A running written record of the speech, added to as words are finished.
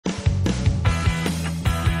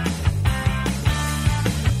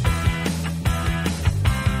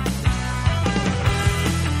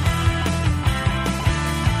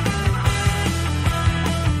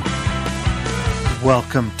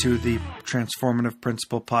Welcome to the Transformative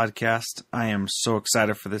Principal podcast. I am so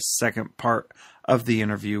excited for this second part of the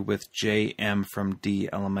interview with JM from Dee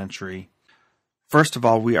Elementary. First of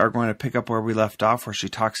all, we are going to pick up where we left off, where she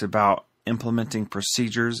talks about implementing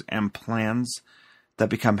procedures and plans that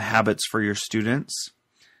become habits for your students.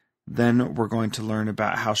 Then we're going to learn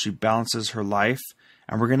about how she balances her life,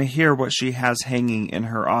 and we're going to hear what she has hanging in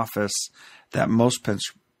her office that most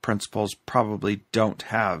principals probably don't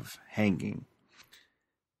have hanging.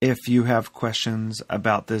 If you have questions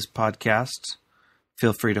about this podcast,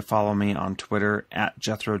 feel free to follow me on Twitter at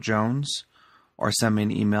Jethro Jones or send me an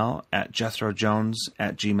email at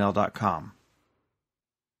jethrojones@gmail.com.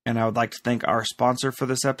 And I would like to thank our sponsor for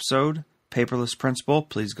this episode, Paperless Principal.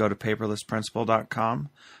 Please go to paperlessprincipal.com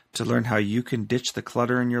to learn how you can ditch the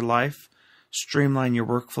clutter in your life, streamline your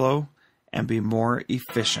workflow, and be more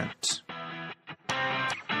efficient.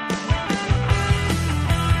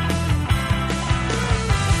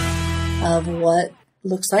 Of what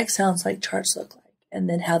looks like, sounds like, charts look like, and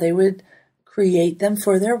then how they would create them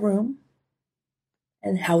for their room,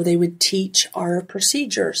 and how they would teach our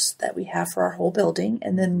procedures that we have for our whole building,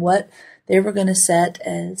 and then what they were going to set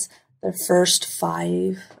as the first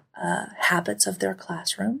 5 habits of their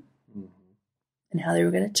classroom, and how they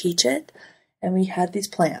were going to teach it. And we had these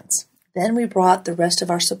plans. Then we brought the rest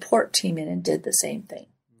of our support team in and did the same thing.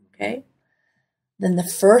 Okay. Then the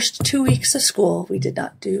first 2 weeks of school, we did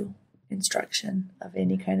not do instruction of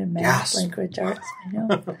any kind of math, language, arts. I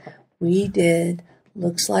know. We did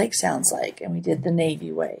looks like, sounds like, and we did the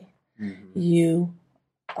Navy way. You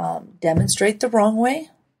demonstrate the wrong way,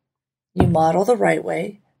 you model the right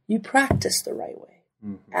way, you practice the right way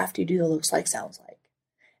after you do the looks like, sounds like.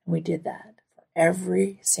 And we did that for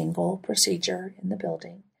every single procedure in the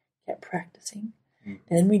building, kept practicing. And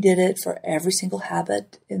then we did it for every single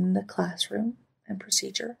habit in the classroom and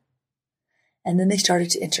procedure. And then they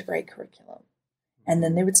started to integrate curriculum. And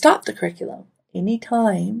then they would stop the curriculum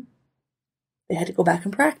anytime they had to go back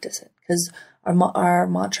and practice it. Because our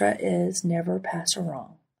mantra is never pass or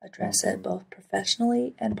wrong. Address it both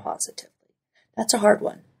professionally and positively. That's a hard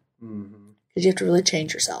one. Because you have to really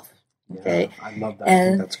change yourself. Okay? Yeah, I love that. And, I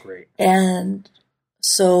think that's great. And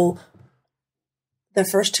so the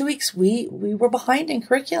first 2 weeks, we were behind in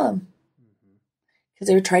curriculum. Because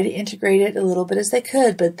they would try to integrate it a little bit as they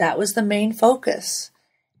could, but that was the main focus.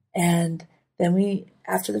 And then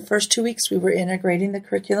after the first 2 weeks, we were integrating the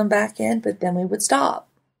curriculum back in, but then we would stop.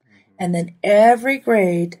 And then every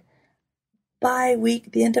grade, by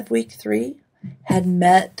the end of week 3, had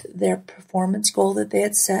met their performance goal that they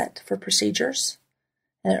had set for procedures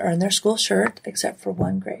and earned their school shirt, except for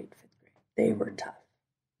one grade, 5th grade. They were tough.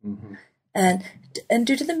 And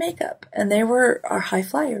due to the makeup, and they were our high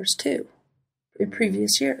flyers too. In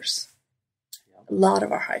previous years. A lot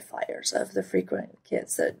of our high flyers of the frequent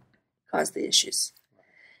kids that caused the issues.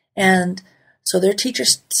 And so their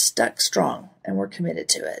teachers stuck strong and were committed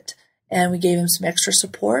to it. And we gave them some extra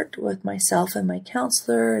support with myself and my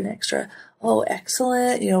counselor, and extra,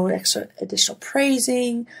 excellent, extra additional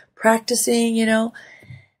praising, practicing,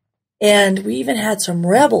 And we even had some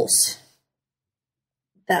rebels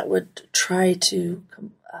that would try to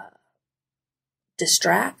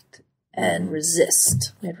distract and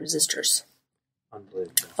resist. We had resistors.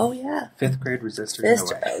 Unbelievable. Oh, yeah. 5th grade resistors. No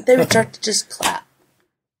way. They would start to just clap,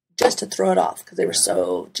 just to throw it off, because they were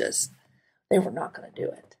they were not going to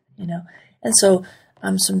do it, And so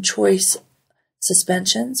some choice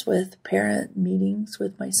suspensions with parent meetings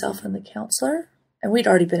with myself and the counselor. And we'd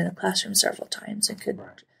already been in the classroom several times and could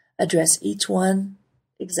address each one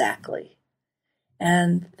exactly.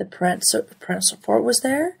 And the parent support was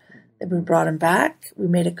there. We brought him back. We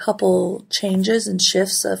made a couple changes and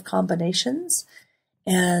shifts of combinations.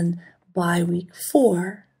 And by week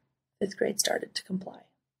 4, 5th grade started to comply.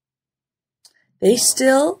 They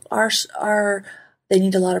still they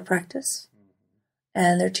need a lot of practice.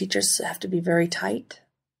 And their teachers have to be very tight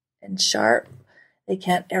and sharp. They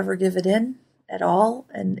can't ever give it in at all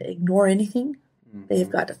and ignore anything. They have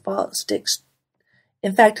got to stick.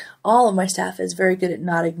 In fact, all of my staff is very good at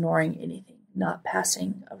not ignoring anything, not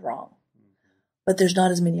passing a wrong. But there's not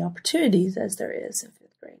as many opportunities as there is in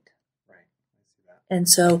 5th grade. Right. I see that. And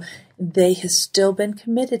so they have still been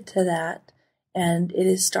committed to that, and it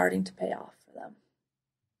is starting to pay off for them.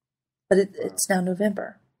 But it's now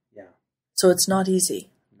November. Yeah. So it's not easy.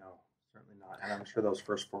 No, certainly not. And I'm sure those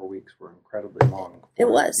first 4 weeks were incredibly long. It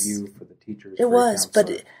was. For the teachers. It was,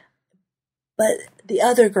 but the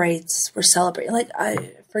other grades were celebrating. Like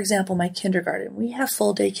for example, my kindergarten, we have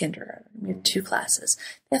full day kindergarten. We have 2 classes.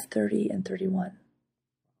 They have 30 and 31.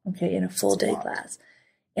 Okay, in a full day class.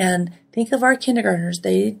 And think of our kindergartners.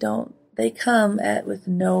 They don't they come with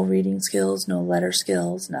no reading skills, no letter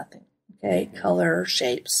skills, nothing. Okay, color,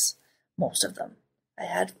 shapes, most of them. I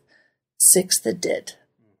had 6 that did,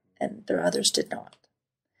 and the others did not.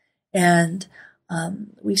 And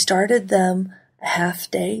we started them a half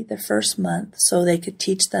day the first month so they could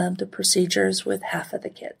teach them the procedures with half of the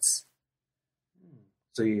kids.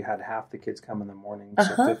 So you had half the kids come in the morning,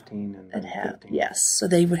 so 15 and half, 15. yes, so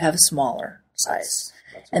they would have a smaller size.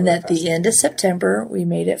 That's and really at the end of September, we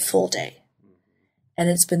made it full day. And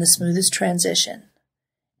it's been the smoothest transition.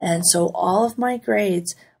 And so all of my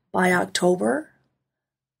grades by October,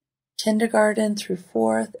 kindergarten through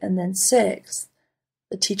 4th and then 6th,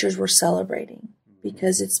 the teachers were celebrating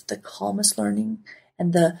because it's the calmest learning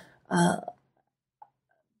and the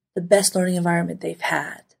best learning environment they've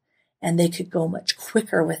had. And they could go much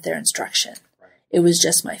quicker with their instruction. Right. It was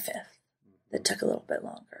just my 5th that took a little bit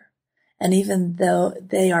longer. And even though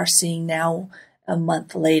they are seeing now a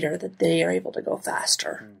month later that they are able to go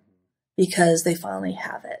faster because they finally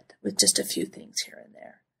have it with just a few things here and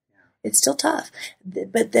there. Yeah. It's still tough,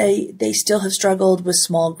 but they still have struggled with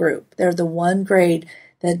small group. They're the one grade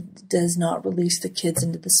that does not release the kids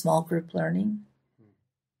into the small group learning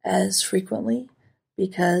as frequently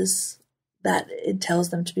because that it tells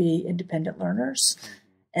them to be independent learners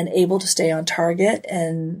and able to stay on target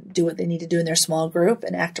and do what they need to do in their small group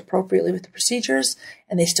and act appropriately with the procedures,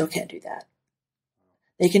 and they still can't do that.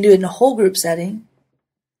 They can do it in a whole group setting,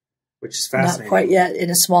 which is fascinating. Not quite yet in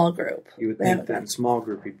a small group. You would think that in small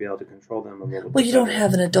group you'd be able to control them a little bit. Well, you don't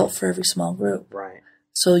have an adult for every small group. Right.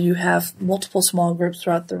 So you have multiple small groups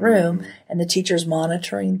throughout the room, and the teacher's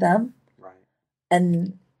monitoring them. Right.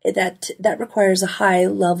 And that requires a high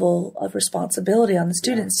level of responsibility on the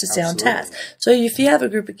students to stay on task. So if you have a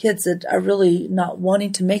group of kids that are really not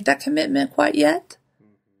wanting to make that commitment quite yet,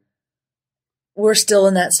 we're still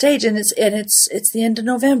in that stage, and it's the end of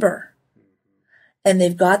November, and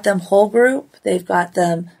they've got them whole group. They've got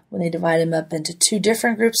them when they divide them up into 2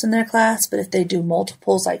 different groups in their class. But if they do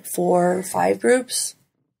multiples, like 4 or 5 groups,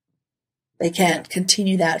 they can't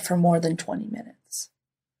continue that for more than 20 minutes,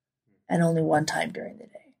 and only one time during the day.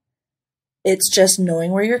 It's just knowing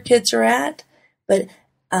where your kids are at, but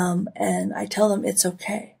and I tell them it's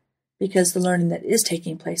okay because the learning that is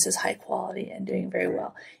taking place is high quality and doing very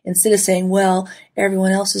well. Instead of saying, well,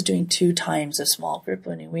 everyone else is doing 2 times of small group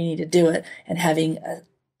learning, we need to do it, and having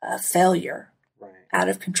a failure out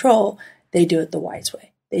of control, they do it the wise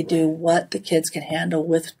way. They do what the kids can handle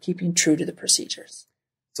with keeping true to the procedures.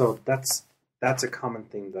 So that's a common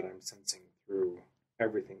theme that I'm sensing through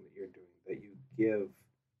everything that you're doing, that you give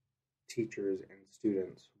teachers and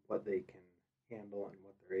students what they can handle and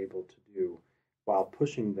what they're able to do while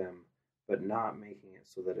pushing them, but not making it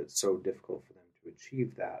so that it's so difficult for them to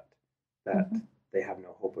achieve that they have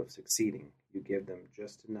no hope of succeeding. You give them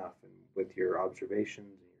just enough, and with your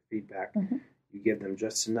observations and your feedback, you give them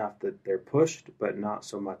just enough that they're pushed, but not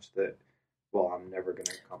so much that, well, I'm never going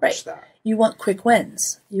to accomplish that. You want quick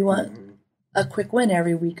wins. You want a quick win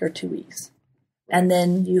every week or 2 weeks. And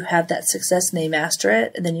then you have that success and they master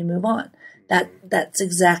it, and then you move on. That's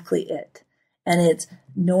exactly it. And it's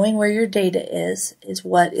knowing where your data is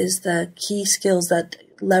what is the key skills that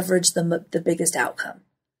leverage the biggest outcome.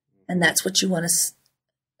 And that's what you want to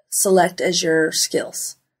select as your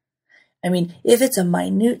skills. I mean, if it's a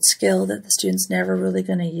minute skill that the student's never really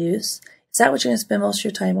going to use, is that what you're going to spend most of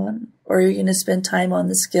your time on? Or are you going to spend time on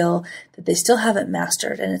the skill that they still haven't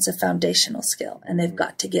mastered, and it's a foundational skill, and they've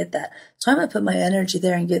got to get that? So I'm going to put my energy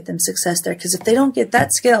there and get them success there, because if they don't get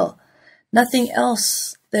that skill, nothing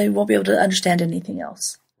else, they won't be able to understand anything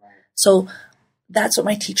else. So that's what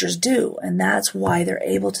my teachers do, and that's why they're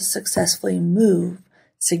able to successfully move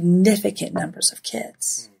significant numbers of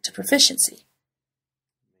kids to proficiency,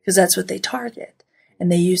 because that's what they target.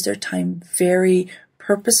 And they use their time very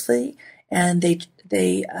purposefully, and they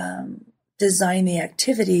design the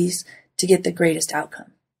activities to get the greatest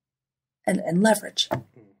outcome and leverage.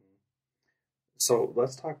 So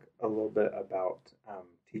let's talk a little bit about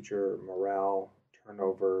teacher morale,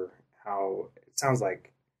 turnover, how it sounds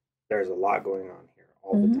like there's a lot going on here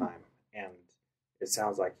all the time. And it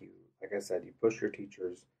sounds like you, like I said, you push your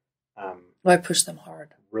teachers. Well, I push them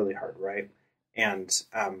hard. Really hard, right? And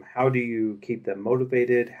how do you keep them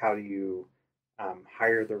motivated? How do you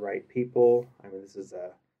hire the right people? I mean, this is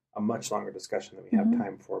a much longer discussion than we have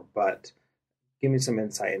time for, but give me some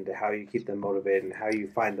insight into how you keep them motivated and how you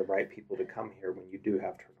find the right people to come here when you do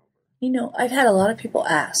have turnover. You know, I've had a lot of people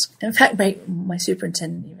ask. In fact, my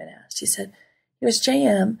superintendent even asked. He said,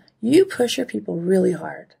 JM, you push your people really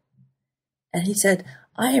hard. And he said,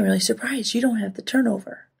 I am really surprised you don't have the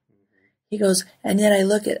turnover. He goes, and yet I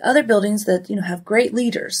look at other buildings that, have great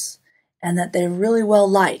leaders, and that they're really well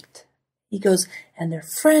liked. He goes, and they're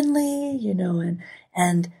friendly,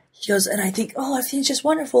 and he goes, and I think, oh, everything's just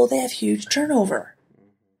wonderful. They have huge turnover.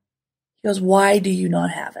 He goes, why do you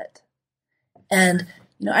not have it? And,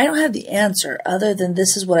 I don't have the answer other than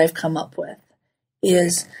this is what I've come up with,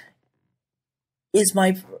 is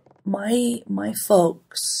my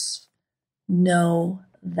folks know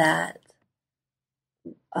that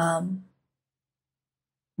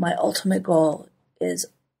my ultimate goal is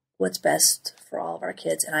what's best for all of our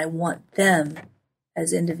kids, and I want them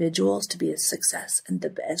as individuals to be a success and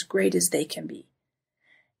as great as they can be.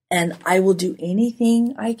 And I will do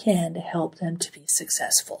anything I can to help them to be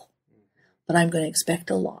successful. But I'm going to expect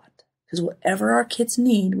a lot, because whatever our kids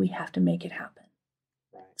need, we have to make it happen.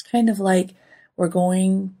 Right. It's kind of like we're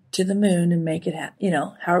going to the moon and make it happen.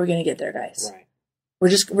 How are we going to get there, guys? Right.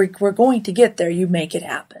 We're going to get there. You make it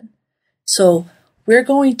happen. So we're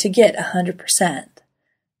going to get 100%.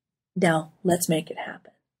 Now let's make it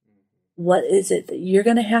happen. What is it that you're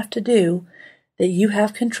going to have to do that you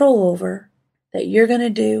have control over, that you're going to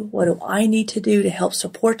do? What do I need to do to help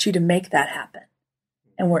support you to make that happen?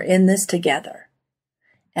 And we're in this together.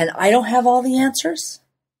 And I don't have all the answers.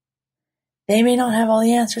 They may not have all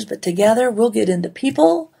the answers, but together we'll get into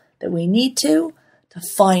people that we need to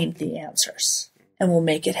find the answers, and we'll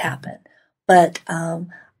make it happen. But I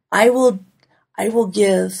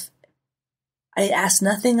ask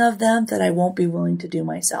nothing of them that I won't be willing to do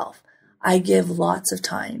myself. I give lots of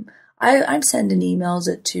time. I'm sending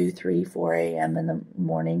emails at 2, 3, 4 a.m. in the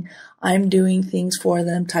morning. I'm doing things for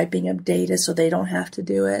them, typing up data so they don't have to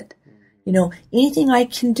do it. Anything I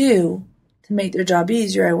can do to make their job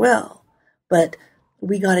easier, I will. But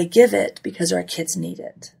we got to give it because our kids need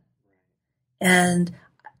it. And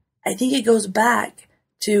I think it goes back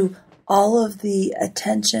to all of the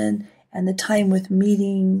attention and the time with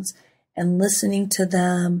meetings and listening to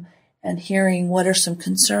them and hearing what are some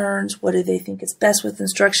concerns, what do they think is best with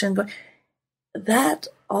instruction. That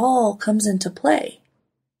all comes into play.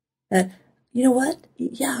 That, you know what?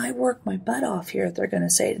 Yeah, I work my butt off here, they're going to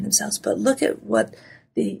say to themselves, but look at what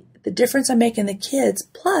the difference I make in the kids.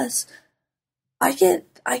 Plus, I get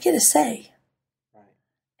a say. Right.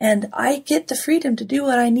 And I get the freedom to do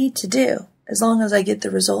what I need to do as long as I get the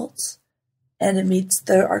results and it meets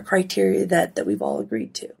our criteria that we've all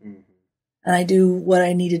agreed to. Mm-hmm. And I do what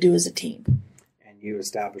I need to do as a team. And you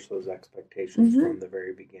establish those expectations from the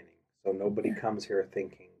very beginning. So nobody comes here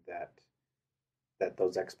thinking that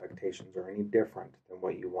those expectations are any different than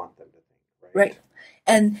what you want them to think, right? Right.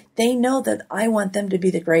 And they know that I want them to be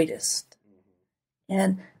the greatest. Mm-hmm.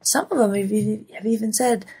 And some of them have even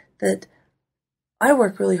said that I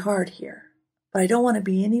work really hard here, but I don't want to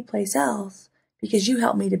be anyplace else because you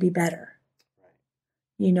help me to be better.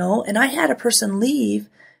 Right. And I had a person leave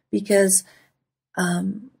because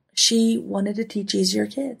she wanted to teach easier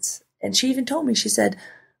kids. And she even told me, she said,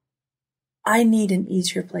 I need an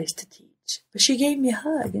easier place to teach. But she gave me a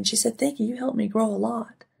hug and she said, thank you, you helped me grow a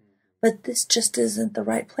lot. But this just isn't the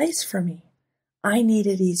right place for me. I need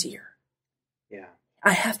it easier. Yeah.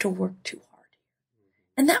 I have to work too hard.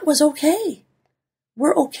 And that was okay.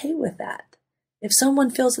 We're okay with that. If someone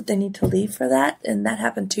feels that they need to leave for that, and that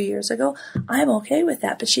happened 2 years ago, I'm okay with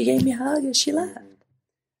that. But she gave me a hug and she left.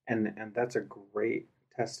 And that's a great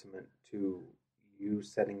testament to you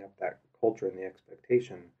setting up that culture and the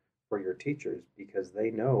expectation for your teachers, because they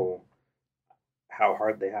know how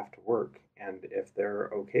hard they have to work. And if they're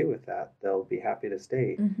okay with that, they'll be happy to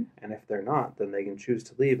stay. Mm-hmm. And if they're not, then they can choose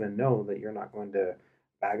to leave and know that you're not going to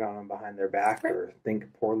bag on them behind their back or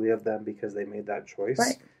think poorly of them because they made that choice.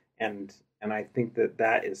 Right. And I think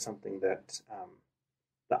that is something that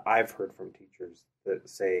I've heard from teachers that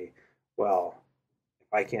say, well,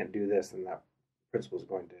 if I can't do this, then that principal's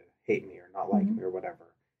going to hate me or not like me or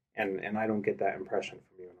whatever. And I don't get that impression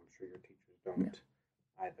from you, and I'm sure your teachers don't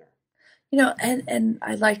either. And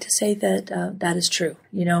I'd like to say that that is true,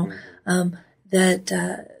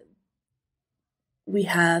 that we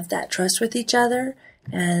have that trust with each other,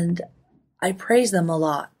 and I praise them a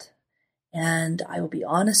lot. And I will be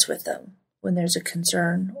honest with them when there's a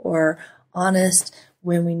concern, or honest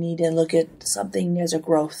when we need to look at something as a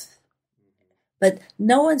growth. But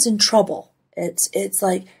no one's in trouble. It's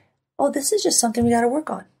like, oh, this is just something we got to work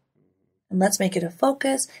on, and let's make it a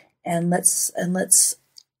focus, and let's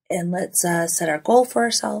set our goal for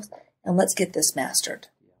ourselves, and let's get this mastered.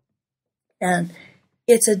 And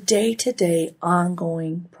it's a day-to-day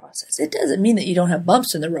ongoing process. It doesn't mean that you don't have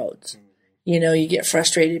bumps in the roads. You get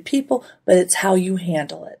frustrated people, but it's how you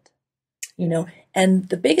handle it. And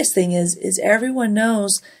the biggest thing is everyone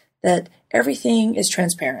knows that everything is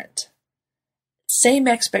transparent. same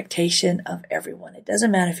expectation of everyone. It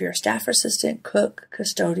doesn't matter if you're a staff assistant, cook,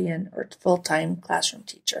 custodian, or full-time classroom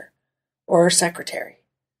teacher, or secretary,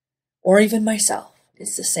 or even myself.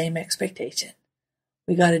 It's the same expectation.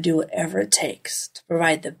 We got to do whatever it takes to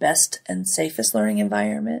provide the best and safest learning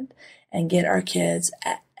environment and get our kids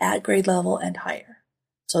at grade level and higher,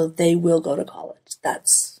 so they will go to college.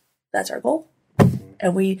 That's our goal.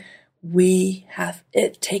 And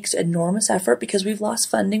it takes enormous effort because we've lost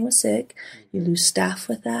funding with SIG. You lose staff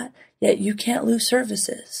with that, yet you can't lose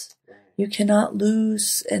services. You cannot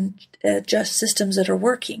lose and adjust systems that are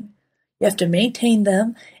working. You have to maintain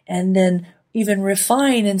them and then even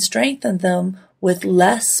refine and strengthen them with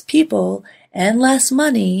less people and less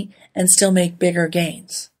money and still make bigger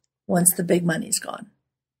gains once the big money's gone.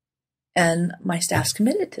 And my staff's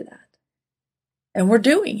committed to that. And we're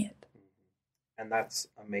doing it. And that's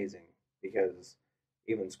amazing, because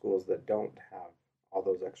even schools that don't have all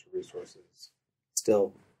those extra resources,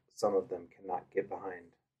 still some of them cannot get behind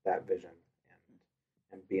that vision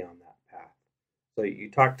and be on that path. So you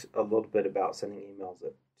talked a little bit about sending emails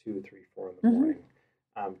at 2, 3, 4 in the morning.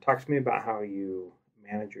 Talk to me about how you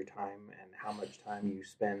manage your time and how much time you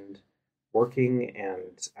spend working,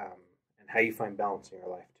 and how you find balance in your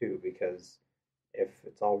life too, because if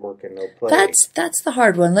it's all work and no play. That's the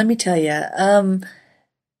hard one, let me tell you.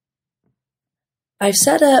 I've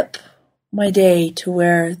set up my day to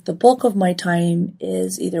where the bulk of my time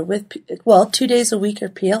is either 2 days a week are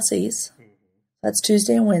PLCs. That's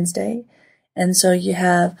Tuesday and Wednesday. And so you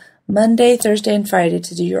have Monday, Thursday, and Friday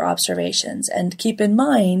to do your observations. And keep in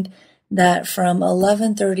mind that from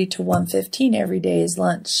 11:30 to 1:15 every day is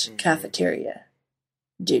lunch cafeteria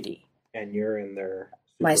duty. And you're in there.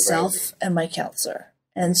 Myself and my counselor.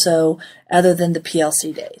 And so, other than the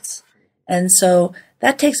PLC days. And so,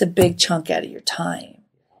 that takes a big chunk out of your time.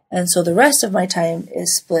 And so, the rest of my time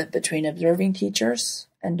is split between observing teachers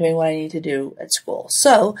and doing what I need to do at school.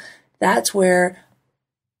 So, that's where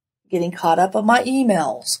getting caught up on my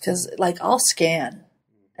emails, because I'll scan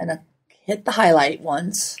and hit the highlight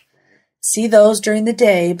ones, see those during the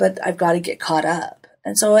day, but I've got to get caught up.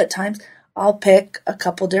 And so, at times, I'll pick a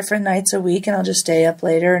couple different nights a week and I'll just stay up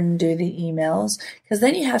later and do the emails, because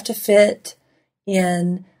then you have to fit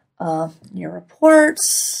in your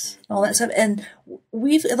reports, all that stuff. And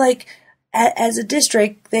we've as a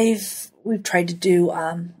district, we've tried to do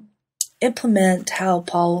implement how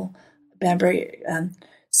Paul Banbury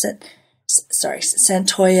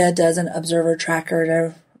Santoya does an observer tracker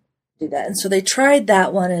to do that. And so they tried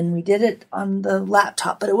that one and we did it on the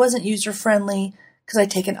laptop, but it wasn't user friendly, because I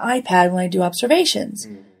take an iPad when I do observations.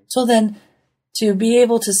 So then to be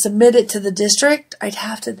able to submit it to the district, I'd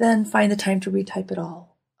have to then find the time to retype it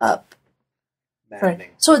all up.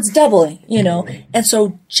 Right. So it's doubling, And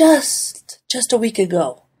so just a week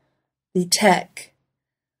ago, the tech,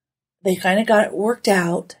 they kind of got it worked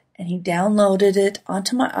out, and he downloaded it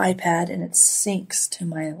onto my iPad and it syncs to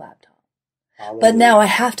my laptop. But now I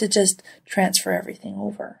have to just transfer everything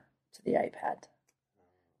over to the iPad.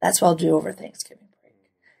 That's what I'll do over Thanksgiving.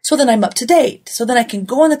 So then I'm up to date. So then I can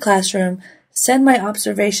go in the classroom, send my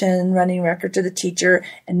observation running record to the teacher,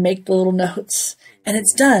 and make the little notes. And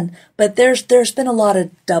it's done. But there's been a lot of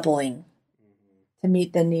doubling to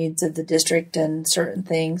meet the needs of the district and certain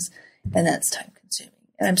things. And that's time consuming.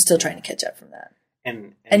 And I'm still trying to catch up from that.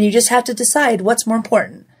 And you just have to decide what's more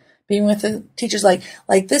important. Being with the teachers, like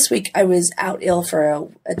this week, I was out ill for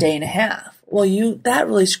a day and a half. Well, that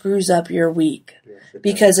really screws up your week.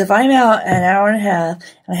 Because if I'm out an hour and a half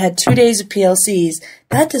and I had 2 days of PLCs,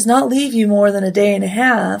 that does not leave you more than a day and a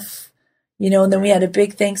half, and then we had a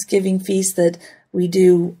big Thanksgiving feast that we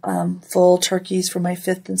do full turkeys for my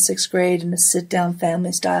 5th and 6th grade in a sit-down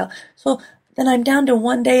family style. So then I'm down to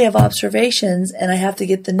 1 day of observations, and I have to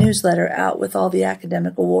get the newsletter out with all the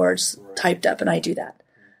academic awards typed up, and I do that.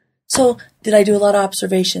 So did I do a lot of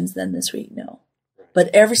observations then this week? No. But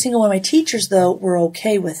every single one of my teachers, though, were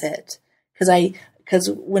okay with it. Because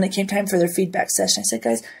when it came time for their feedback session, I said,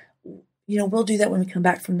 guys, we'll do that when we come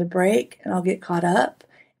back from the break and I'll get caught up.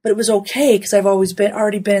 But it was okay because I've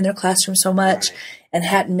already been in their classroom so much and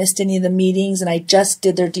hadn't missed any of the meetings. And I just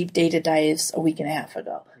did their deep data dives a week and a half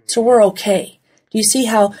ago. So we're okay. Do you see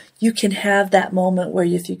how you can have that moment where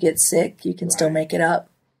if you get sick, you can still make it up?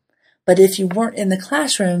 But if you weren't in the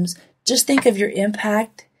classrooms, just think of your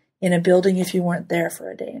impact in a building if you weren't there for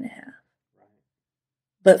a day and a half.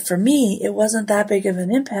 But for me, it wasn't that big of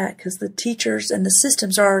an impact because the teachers and the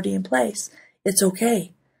systems are already in place. It's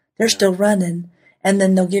okay. They're still running. And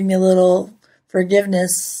then they'll give me a little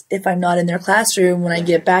forgiveness if I'm not in their classroom when I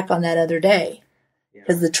get back on that other day.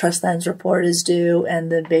 Because the trust lands report is due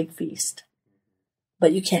and the big feast.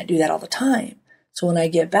 But you can't do that all the time. So when I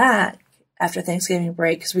get back after Thanksgiving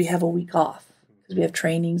break, because we have a week off, because we have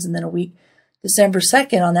trainings and then a week, December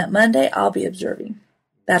 2nd on that Monday, I'll be observing.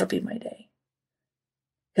 That'll be my day.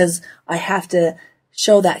 Because I have to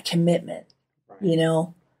show that commitment, you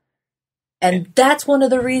know. And that's one of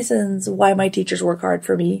the reasons why my teachers work hard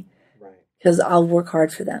for me. Right. Because I'll work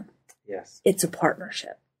hard for them. Yes. It's a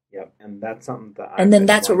partnership. Yep. And that's something that And then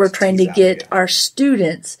that's what we're trying to get our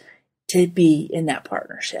students to be in that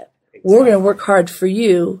partnership. Exactly. We're going to work hard for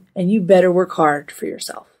you, and you better work hard for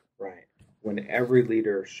yourself. Right. When every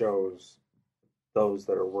leader shows those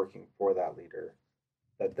that are working for that leader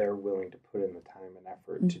that they're willing to put in the time and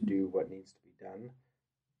effort to do what needs to be done,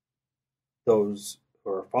 those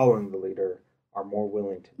who are following the leader are more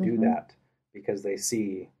willing to do that because they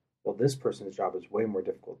see, well, this person's job is way more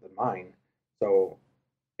difficult than mine. So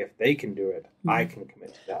if they can do it, I can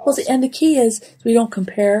commit to that. Well, and the key is we don't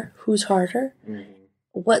compare who's harder.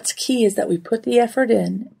 What's key is that we put the effort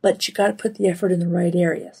in, but you got to put the effort in the right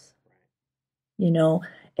areas. You know,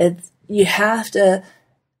 you have to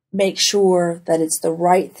make sure that it's the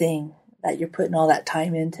right thing that you're putting all that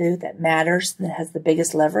time into that matters and that has the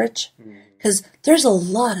biggest leverage. Because there's a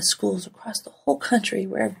lot of schools across the whole country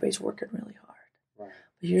where everybody's working really hard. Right.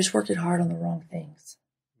 But you're just working hard on the wrong things.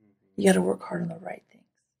 You got to work hard on the right things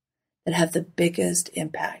that have the biggest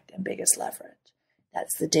impact and biggest leverage.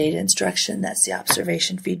 That's the data instruction. That's the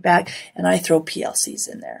observation feedback. And I throw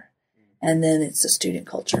PLCs in there. And then it's the student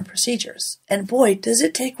culture and procedures. And boy, does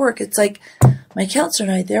it take work. It's like my counselor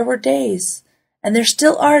and I, there were days, and there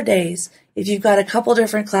still are days, if you've got a couple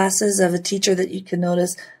different classes of a teacher that you can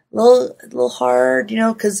notice a little hard, you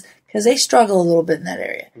know, because they struggle a little bit in that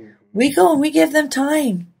area. We go and we give them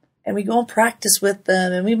time, and we go and practice with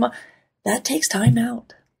them, and that takes time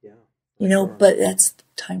out, you know, but that's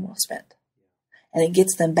time well spent. And it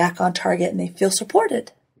gets them back on target, and they feel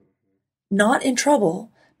supported, not in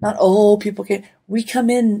trouble, not, oh, people can. We come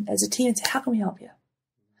in as a team and say, how can we help you?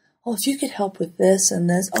 Oh, if you could help with this and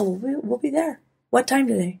this, oh, we'll be there. What time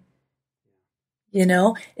today? You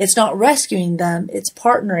know, it's not rescuing them. It's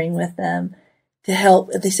partnering with them to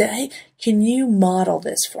help. They say, hey, can you model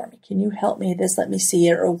this for me? Can you help me with this? Let me see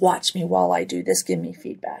it, or watch me while I do this. Give me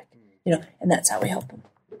feedback. You know, and that's how we help them.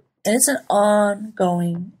 And it's an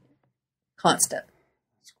ongoing, constant.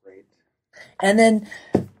 That's great. And then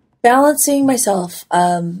balancing myself.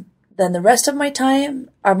 Then the rest of my time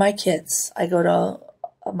are my kids. I go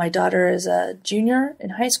to, my daughter is a junior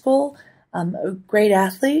in high school, a great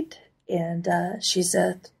athlete. And she's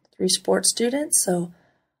a 3 sports student, so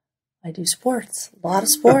I do sports, a lot of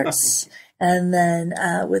sports. And then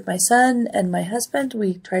with my son and my husband,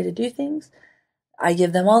 we try to do things. I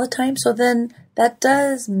give them all the time. So then that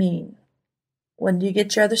does mean when you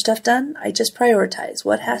get your other stuff done, I just prioritize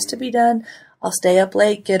what has to be done. I'll stay up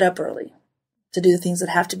late, get up early to do the things that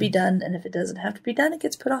have to be done. And if it doesn't have to be done, it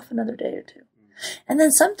gets put off another day or two. And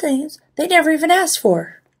then some things they never even asked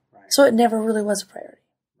for. So it never really was a priority.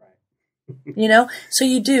 You know, so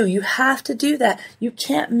you have to do that. You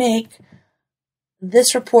can't make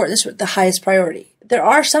this report the highest priority. There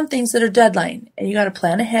are some things that are deadline, and you got to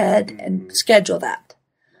plan ahead and schedule that.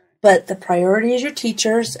 But the priority is your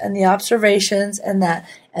teachers and the observations and that.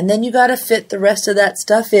 And then you got to fit the rest of that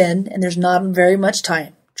stuff in, and there's not very much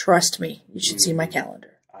time. Trust me, you should see my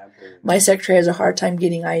calendar. My secretary has a hard time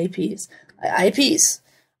getting IEPs.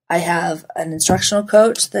 I have an instructional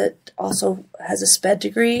coach that also has a SPED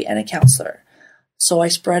degree and a counselor. So I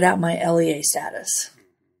spread out my LEA status.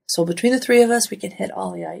 So between the 3 of us, we can hit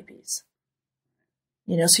all the IEPs.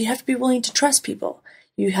 You know, so you have to be willing to trust people.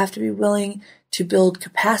 You have to be willing to build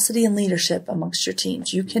capacity and leadership amongst your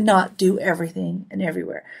teams. You cannot do everything and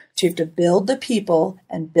everywhere. So you have to build the people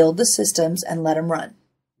and build the systems and let them run.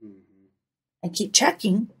 And keep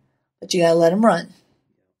checking, but you got to let them run.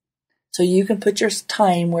 So you can put your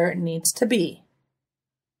time where it needs to be.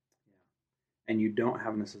 And you don't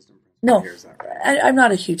have an assistant principal no, here, is that right? I'm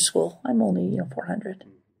not a huge school. I'm only 400.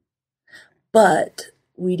 But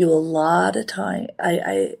we do a lot of time.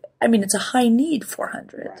 I mean, it's a high need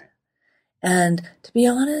 400. Right. And to be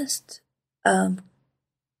honest, and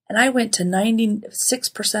I went to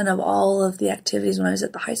 96% of all of the activities when I was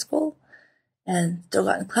at the high school and still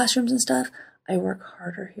got in classrooms and stuff. I work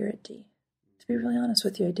harder here at D. To be really honest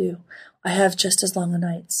with you, I do. I have just as long a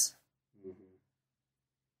nights.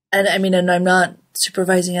 And I mean, and I'm not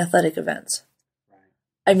supervising athletic events.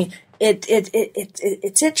 I mean,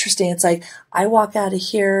 it's interesting. It's like I walk out of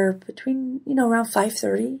here between, around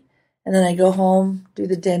 5:30, and then I go home, do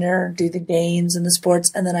the dinner, do the games and the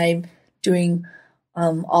sports, and then I'm doing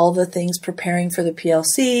all the things, preparing for the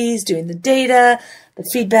PLCs, doing the data, the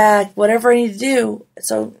feedback, whatever I need to do.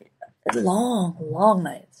 So long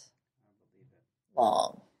nights.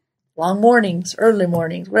 Long mornings, early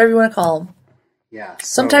mornings, whatever you want to call them. Yeah.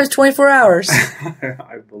 Sometimes 24 hours.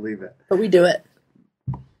 I believe it. But we do it.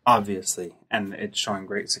 Obviously. And it's showing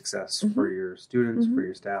great success for your students, for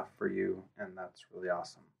your staff, for you. And that's really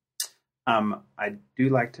awesome. I do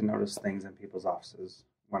like to notice things in people's offices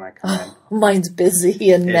when I come in. Mine's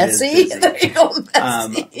busy and messy. There you go,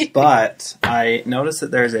 messy. But I noticed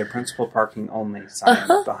that there's a principal parking only sign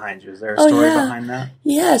behind you. Is there a story behind that?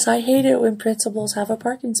 Yes, I hate it when principals have a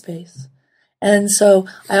parking space. And so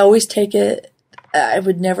I always take it, I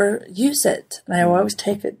would never use it. And I always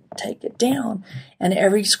take it down. And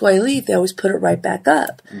every school I leave, they always put it right back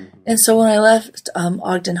up. And so when I left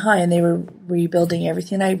Ogden High and they were rebuilding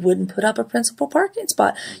everything, I wouldn't put up a principal parking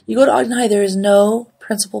spot. You go to Ogden High, there is no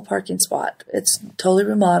principal parking spot. It's totally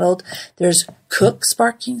remodeled. There's cook's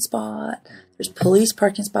parking spot. There's police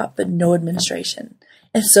parking spot, but no administration.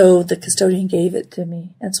 And so the custodian gave it to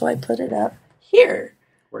me. And so I put it up here.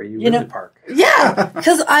 Where you really park. Yeah,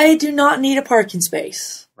 because I do not need a parking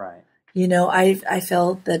space. Right. You know, I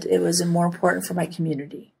felt that it was more important for my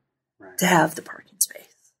community to have the parking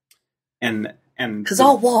space. And because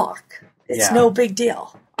I'll walk. It's no big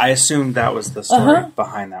deal. I assumed that was the story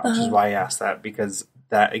behind that, which is why I asked that, because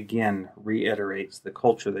that, again, reiterates the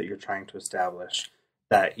culture that you're trying to establish,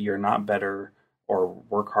 that you're not better or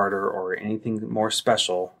work harder or anything more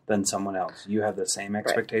special than someone else. You have the same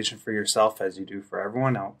expectation for yourself as you do for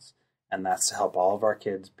everyone else, and that's to help all of our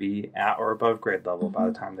kids be at or above grade level by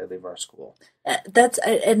the time they leave our school. And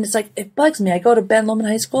it's like, it bugs me. I go to Ben Lomond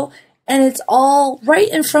High School, and it's all right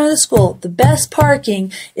in front of the school. The best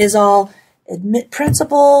parking is all admit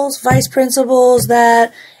principals, vice principals,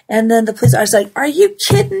 and then the police. I was like, are you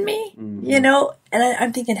kidding me? You know, and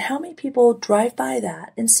I'm thinking, how many people drive by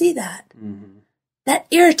that and see that? That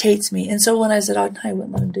irritates me. And so when I was at Ogden High, I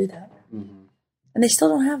wouldn't let them do that. And they still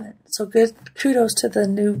don't have it. So good kudos to the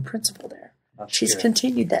new principal there. She's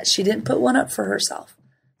continued that. She didn't put one up for herself.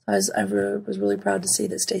 I was really proud to see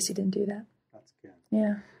that Stacy didn't do that. That's good.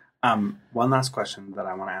 Yeah. One last question that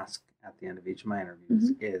I want to ask at the end of each of my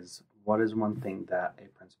interviews is, what is one thing that a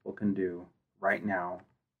principal can do right now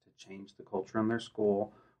to change the culture in their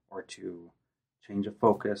school or to change a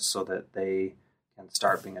focus so that they can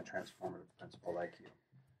start being a transformative principal like you?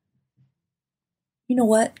 You know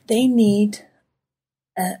what? They need,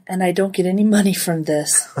 and I don't get any money from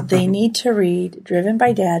this, they need to read Driven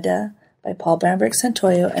by Data by Paul Bambrick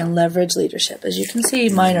Santoyo and Leverage Leadership. As you can see,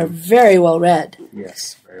 mine are very well read.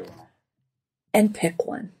 Yes, very well. And pick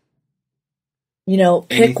one. You know,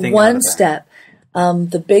 pick Anything one step.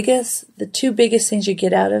 The two biggest things you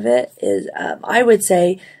get out of it is, I would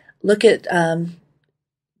say, look at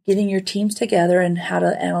getting your teams together and how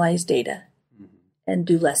to analyze data and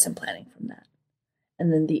do lesson planning from that.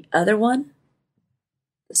 And then the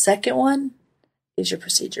second one is your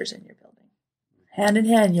procedures in your building. Hand in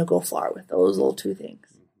hand, you'll go far with those little two things.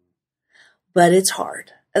 But it's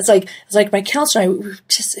hard. It's like my counselor and I, it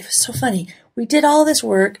was so funny. We did all this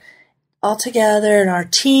work all together and our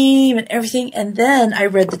team and everything. And then I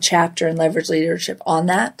read the chapter in Leverage Leadership on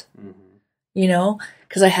that, you know,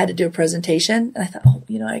 because I had to do a presentation. And I thought,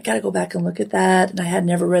 I got to go back and look at that. And I had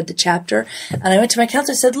never read the chapter. And I went to my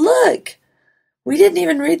counselor and said, look, we didn't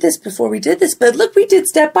even read this before we did this, but look, we did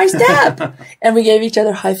step by step. And we gave each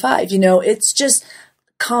other high five. It's just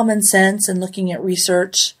common sense and looking at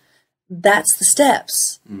research. That's the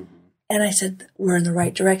steps. And I said, we're in the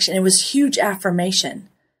right direction. It was huge affirmation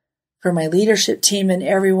for my leadership team and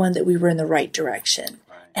everyone that we were in the right direction.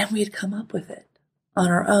 And we had come up with it on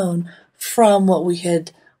our own from what we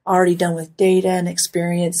had already done with data and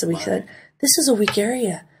experience. So we said, this is a weak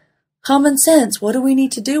area. Common sense. What do we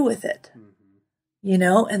need to do with it?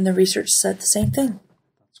 And the research said the same thing.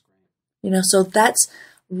 That's great. So that's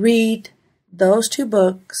read those two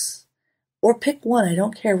books or pick one. I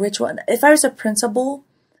don't care which one. If I was a principal,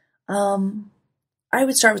 I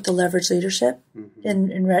would start with the Leverage Leadership.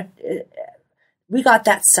 We got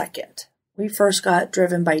that second. We first got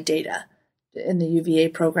Driven by Data in the UVA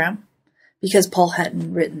program because Paul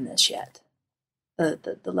hadn't written this yet.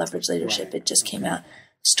 The Leverage Leadership, it just came out.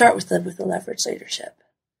 Start with the Leverage Leadership.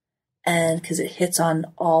 And because it hits on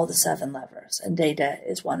all the 7 levers and data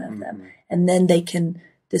is one of them. And then they can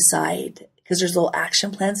decide, because there's little action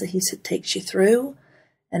plans that he takes you through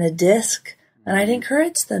and a disc. And I'd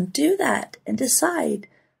encourage them, do that and decide.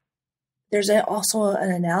 There's also an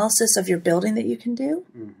analysis of your building that you can do.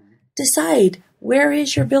 Decide, where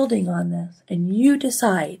is your building on this? And you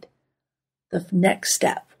decide the next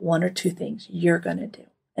step, 1 or 2 things you're going to do.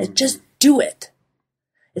 And just do it.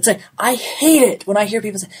 It's like, I hate it when I hear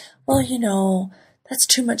people say, well, that's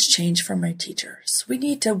too much change for my teachers. We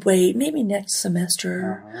need to wait, maybe next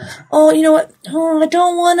semester. Oh, you know what? Oh, I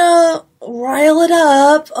don't want to rile it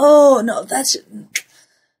up. Oh, no,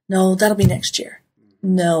 that'll be next year.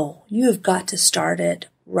 No, you have got to start it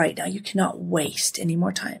right now. You cannot waste any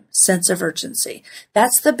more time. Sense of urgency.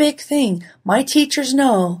 That's the big thing. My teachers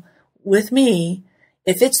know with me,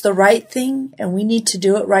 if it's the right thing and we need to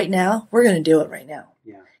do it right now, we're going to do it right now.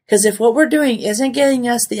 Because if what we're doing isn't getting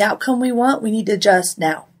us the outcome we want, we need to adjust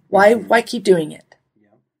now. Why keep doing it?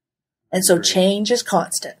 And so change is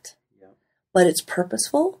constant, but it's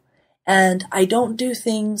purposeful. And I don't do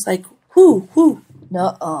things like,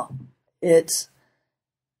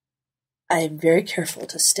 I'm very careful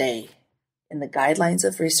to stay in the guidelines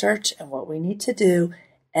of research and what we need to do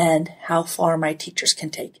and how far my teachers can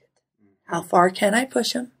take it. How far can I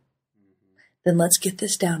push them? Then let's get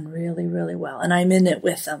this down really, really well. And I'm in it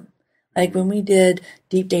with them. Like when we did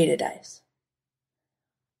deep data dives.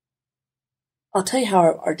 I'll tell you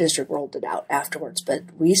how our district rolled it out afterwards, but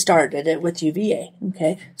we started it with UVA.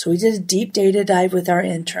 Okay. So we did a deep data dive with our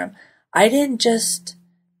interim. I didn't just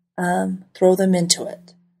throw them into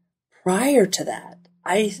it. Prior to that,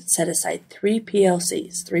 I set aside 3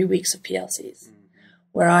 PLCs, 3 weeks of PLCs,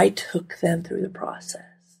 where I took them through the process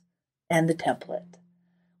and the template.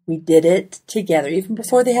 We did it together, even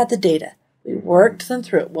before they had the data. We worked them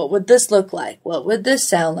through it. What would this look like? What would this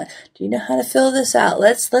sound like? Do you know how to fill this out?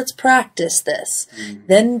 Let's practice this.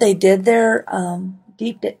 Then they did their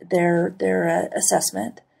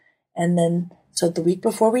assessment, and then so the week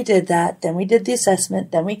before we did that, then we did the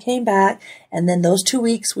assessment, then we came back, and then those 2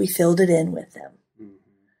 weeks we filled it in with them.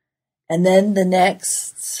 And then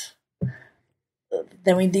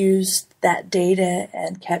then we used that data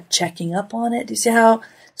and kept checking up on it. Do you see how?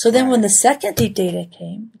 So then when the second deep data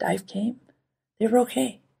dive came, they were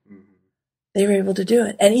okay. They were able to do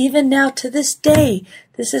it. And even now to this day,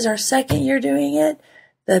 this is our second year doing it,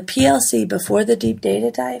 the PLC before the deep data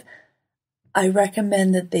dive, I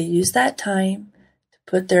recommend that they use that time to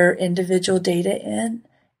put their individual data in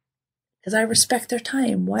because I respect their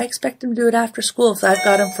time. Why expect them to do it after school if I've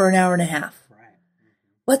got them for an hour and a half?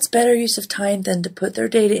 What's better use of time than to put their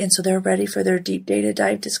data in so they're ready for their deep data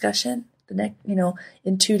dive discussion the next,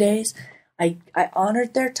 in 2 days? I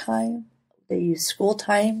honored their time. They used school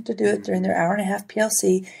time to do it during their hour and a half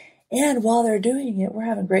PLC. And while they're doing it, we're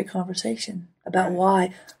having great conversation about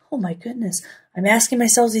why. Oh my goodness, I'm asking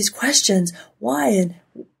myself these questions. Why? And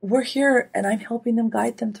we're here and I'm helping them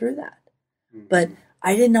guide them through that. But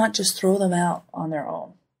I did not just throw them out on their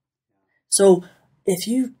own. So if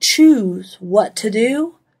you choose what to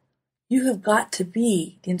do, you have got to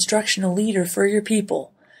be the instructional leader for your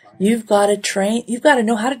people. You've got to train, you've got to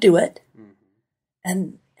know how to do it.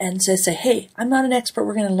 And say, hey, I'm not an expert.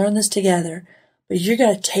 We're going to learn this together. But you're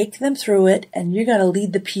going to take them through it and you're going to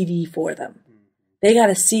lead the PD for them. They got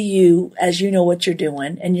to see you as you know what you're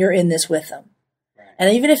doing and you're in this with them.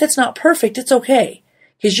 And even if it's not perfect, it's okay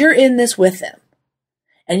because you're in this with them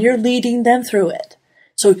and you're leading them through it.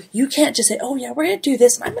 So you can't just say, oh yeah, we're going to do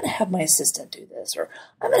this. And I'm going to have my assistant do this or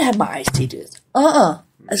I'm going to have my IT do this.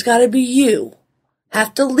 It's got to be you.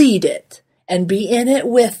 Have to lead it and be in it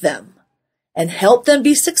with them. And help them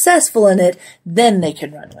be successful in it, then they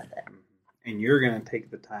can run with it. And you're going to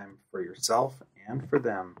take the time for yourself and for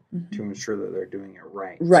them to ensure that they're doing it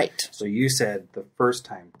right. Right. So you said the first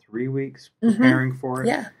time, 3 weeks preparing for it.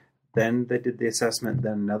 Yeah. Then they did the assessment,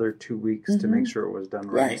 then another 2 weeks to make sure it was done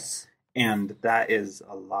right. Yes. And that is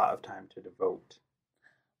a lot of time to devote.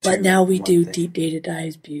 But now we do deep data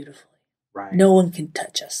dives beautifully. Right. No one can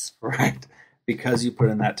touch us. Right. Because you put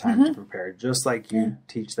in that time to prepare. Just like you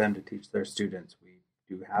teach them to teach their students. We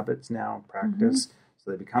do habits now, practice,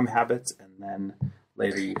 so they become habits, and then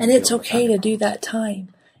later you can. And it's okay to do that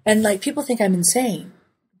time. And like people think I'm insane,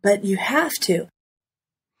 but you have to.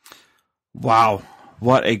 Wow.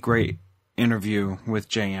 What a great interview with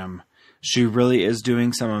JM. She really is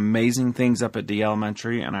doing some amazing things up at Dee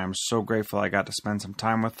Elementary, and I'm so grateful I got to spend some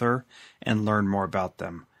time with her and learn more about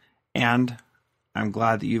them. And I'm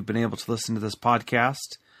glad that you've been able to listen to this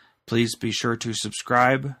podcast. Please be sure to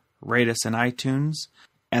subscribe, rate us in iTunes,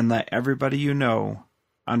 and let everybody you know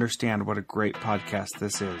understand what a great podcast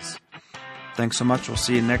this is. Thanks so much. We'll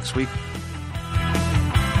see you next week.